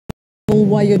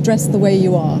why you're dressed the way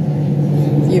you are,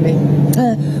 Yumi?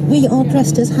 We are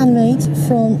dressed as handmaids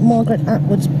from Margaret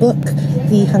Atwood's book,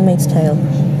 The Handmaid's Tale.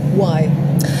 Why?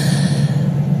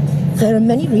 There are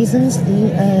many reasons.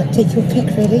 Take your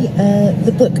pick, really.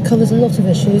 The book covers a lot of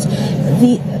issues.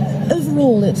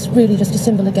 Overall, it's really just a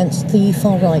symbol against the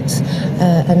far right,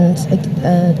 and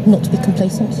not to be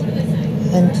complacent,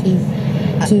 and to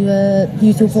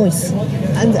use your voice.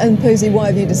 And Posey, why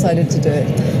have you decided to do it?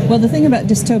 Well, the thing about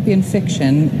dystopian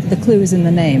fiction, the clue is in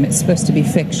the name. It's supposed to be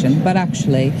fiction, but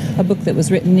actually, a book that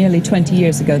was written nearly 20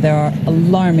 years ago, there are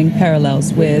alarming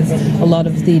parallels with a lot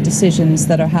of the decisions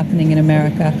that are happening in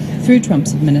America through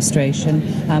Trump's administration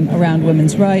around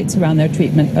women's rights, around their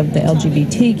treatment of the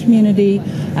LGBT community,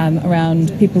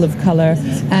 around people of color,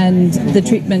 and the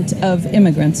treatment of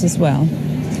immigrants as well.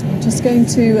 Just going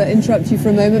to interrupt you for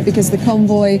a moment because the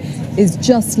convoy is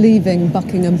just leaving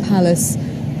Buckingham Palace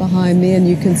behind me, and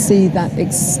you can see that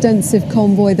extensive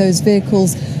convoy, those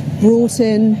vehicles brought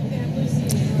in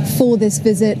for this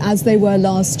visit as they were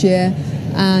last year.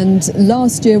 And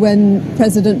last year when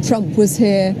President Trump was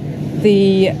here,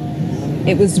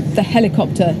 it was the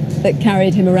helicopter that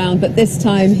carried him around, but this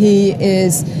time he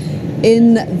is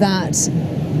in that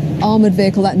armoured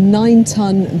vehicle, that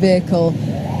 9-ton vehicle,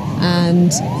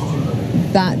 and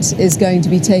that is going to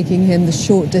be taking him the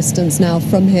short distance now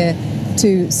from here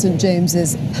to St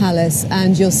James's Palace.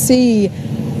 And you'll see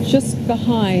just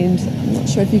behind, I'm not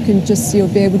sure if you can just see or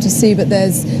be able to see, but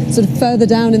there's sort of further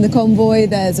down in the convoy,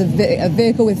 there's a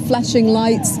vehicle with flashing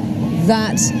lights.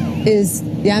 That is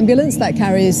the ambulance that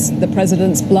carries the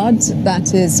president's blood.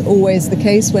 That is always the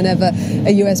case whenever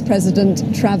a US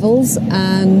president travels.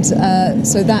 And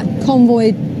so that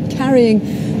convoy carrying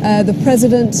the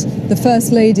president, the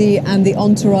first lady, and the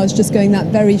entourage, just going that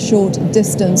very short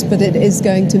distance, but it is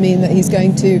going to mean that he's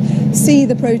going to see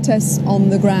the protests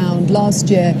on the ground. Last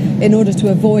year, in order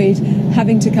to avoid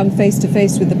having to come face to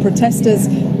face with the protesters,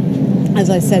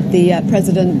 as I said, the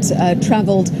president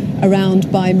travelled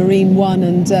around by Marine One,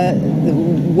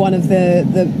 and one of the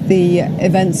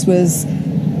events was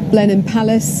Blenheim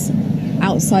Palace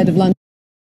outside of London.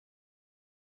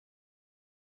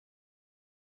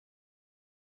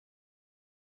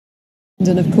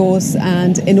 Of course,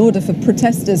 and in order for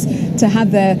protesters to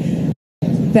have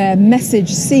their message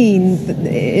seen,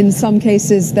 in some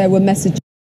cases there were messages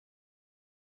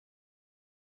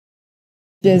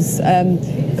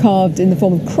carved in the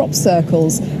form of crop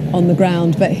circles on the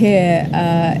ground, but here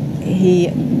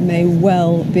he may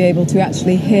well be able to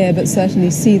actually hear, but certainly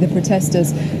see the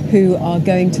protesters who are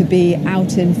going to be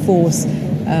out in force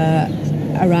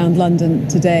around London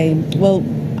today. Well,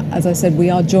 as I said, we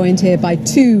are joined here by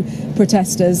two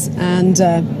protesters, and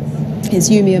it's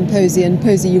Yumi and Posey. And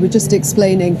Posey, you were just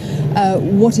explaining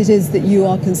what it is that you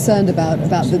are concerned about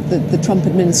the Trump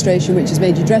administration, which has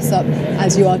made you dress up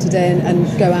as you are today and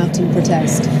go out and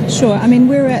protest. Sure. I mean,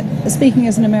 speaking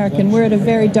as an American, we're at a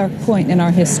very dark point in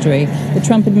our history. The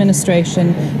Trump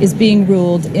administration is being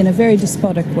ruled in a very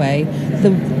despotic way. The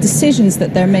decisions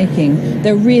that they're making,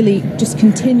 they're really just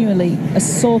continually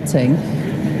assaulting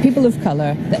people of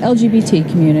color, the LGBT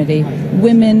community,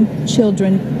 women,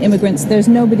 children, immigrants. There's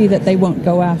nobody that they won't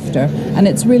go after. And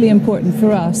it's really important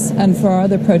for us and for our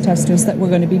other protesters that we're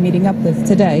going to be meeting up with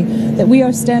today that we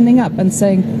are standing up and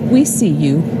saying, we see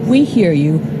you, we hear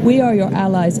you, we are your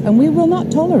allies, and we will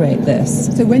not tolerate this.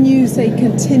 So when you say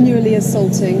continually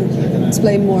assaulting,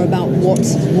 explain more about what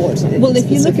well,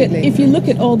 if you look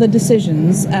at all the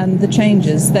decisions and the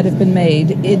changes that have been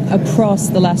made across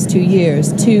the last 2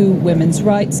 years to women's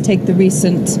rights, take the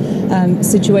recent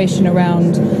situation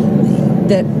around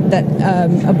that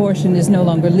abortion is no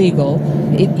longer legal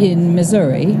in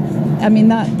Missouri. I mean,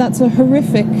 that's a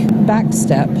horrific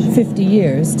backstep, 50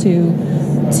 years to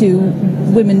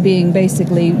women being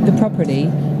basically the property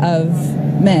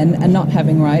of men and not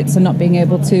having rights and not being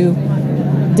able to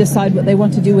decide what they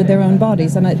want to do with their own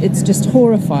bodies. And it's just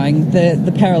horrifying,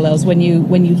 the parallels when you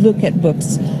look at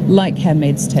books like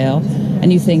Handmaid's Tale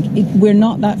and you think we're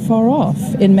not that far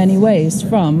off in many ways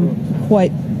from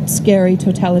quite scary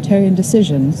totalitarian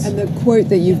decisions. And the quote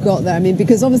that you've got there, I mean,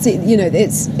 because obviously, you know,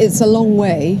 it's a long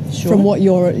way from what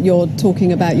you're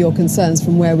talking about, your concerns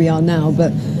from where we are now,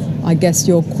 but I guess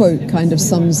your quote kind of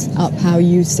sums up how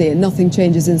you see it. Nothing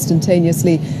changes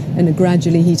instantaneously. In a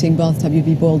gradually heating bathtub, you'd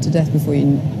be boiled to death before you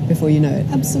know it.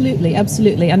 Absolutely,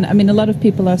 absolutely. And I mean, a lot of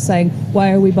people are saying,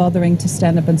 why are we bothering to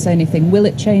stand up and say anything? Will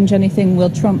it change anything? Will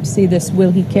Trump see this?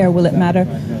 Will he care? Will it matter?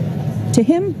 To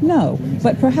him, no.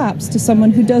 But perhaps to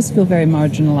someone who does feel very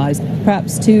marginalized,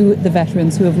 perhaps to the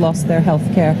veterans who have lost their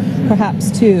health care, perhaps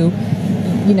to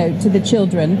the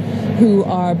children who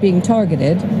are being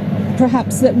targeted,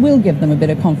 perhaps that will give them a bit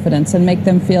of confidence and make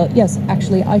them feel, yes,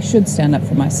 actually, I should stand up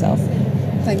for myself.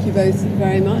 Thank you both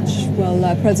very much.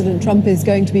 Well, President Trump is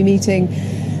going to be meeting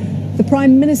the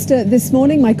Prime Minister this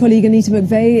morning. My colleague Anita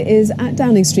McVeigh is at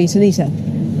Downing Street. Anita.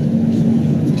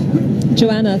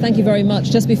 Joanna, thank you very much.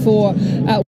 Just before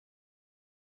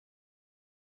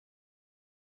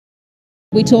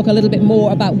we talk a little bit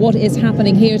more about what is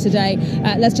happening here today,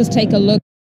 let's just take a look